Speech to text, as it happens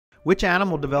Which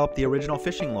animal developed the original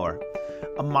fishing lure?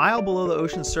 A mile below the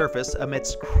ocean's surface,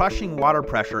 amidst crushing water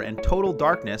pressure and total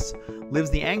darkness,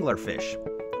 lives the anglerfish.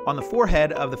 On the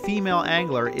forehead of the female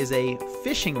angler is a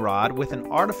fishing rod with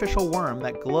an artificial worm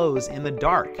that glows in the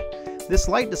dark. This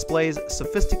light displays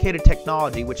sophisticated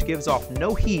technology which gives off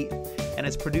no heat and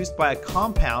is produced by a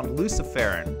compound,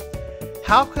 luciferin.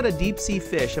 How could a deep-sea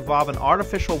fish evolve an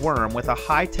artificial worm with a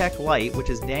high-tech light which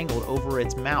is dangled over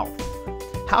its mouth?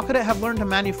 How could it have learned to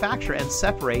manufacture and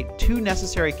separate two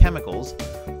necessary chemicals,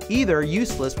 either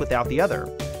useless without the other?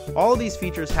 All of these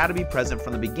features had to be present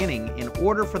from the beginning in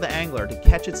order for the angler to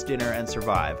catch its dinner and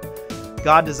survive.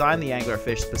 God designed the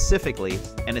anglerfish specifically,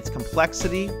 and its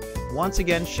complexity once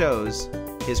again shows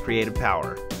His creative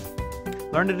power.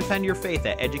 Learn to defend your faith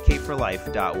at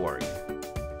educateforlife.org.